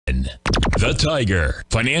TFNN, the Tiger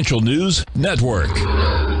Financial News Network.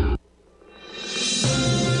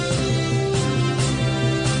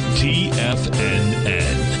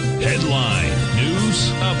 TFNN, headline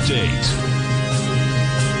news update.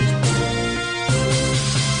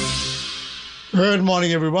 Good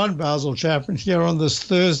morning, everyone. Basil, Chapman here on this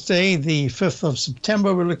Thursday, the 5th of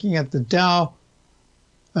September. We're looking at the Dow.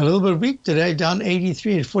 A little bit weak today, down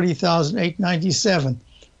 83 at 40,897.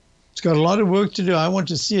 It's got a lot of work to do. I want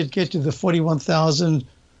to see it get to the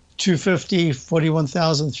 41,250,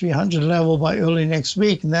 41,300 level by early next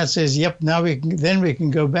week. And that says, yep, now we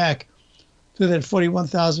can go back to that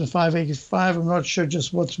 41,585. I'm not sure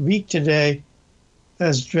just what's weak today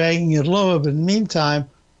that's dragging it lower. But in the meantime,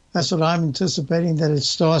 that's what I'm anticipating, that it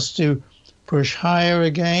starts to push higher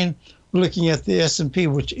again. We're looking at the S&P,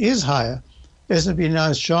 which is higher. S&P now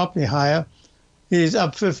is sharply higher. It is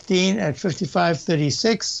up 15 at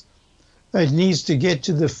 55.36. It needs to get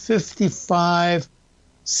to the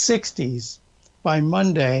 55.60s by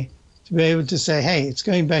Monday to be able to say, hey, it's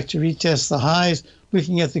going back to retest the highs.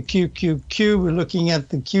 Looking at the QQQ, we're looking at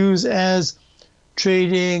the Qs as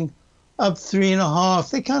trading up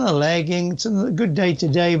 3.5. They're kind of lagging. It's a good day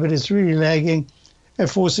today, but it's really lagging at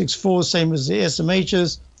 464, same as the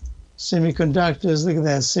SMHs. Semiconductors, look at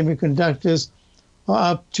that. Semiconductors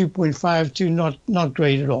are up 2.52, not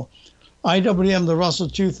great at all. IWM, the Russell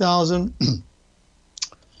 2000,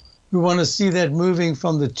 we want to see that moving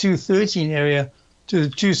from the 213 area to the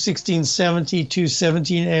 216.70,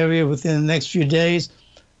 217 area within the next few days.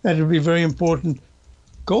 That will be very important.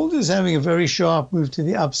 Gold is having a very sharp move to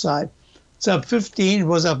the upside. It's up 15, it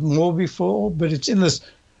was up more before, but it's in this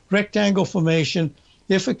rectangle formation.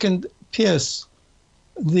 If it can pierce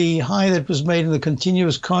the high that was made in the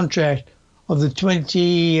continuous contract of the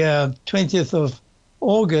 20th of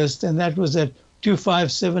August, and that was at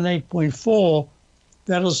 2578.4,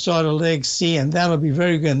 that'll start a leg C, and that'll be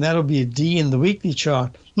very good. And that'll be a D in the weekly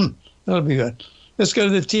chart. That'll be good. Let's go to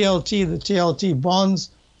the TLT. The TLT bonds,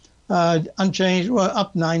 unchanged, well,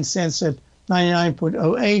 up 9 cents at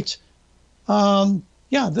 99.08.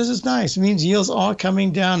 Yeah, this is nice. It means yields are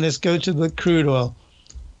coming down. Let's go to the crude oil.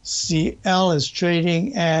 CL is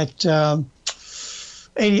trading at up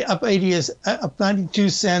 92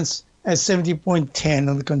 cents at 70.10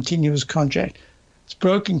 on the continuous contract. It's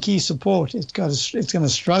broken key support. It's going to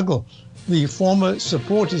struggle. The former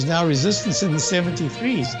support is now resistance in the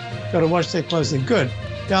 73s. Got to watch that closely. Good.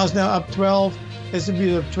 Dow's now up 12.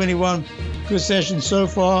 S&P up 21. Good session so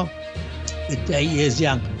far. The day is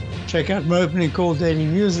young. Check out my opening call daily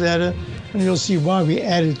newsletter, and you'll see why we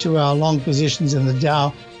added to our long positions in the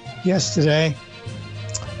Dow yesterday.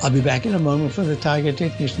 I'll be back in a moment for the Tiger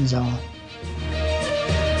Technicians Hour.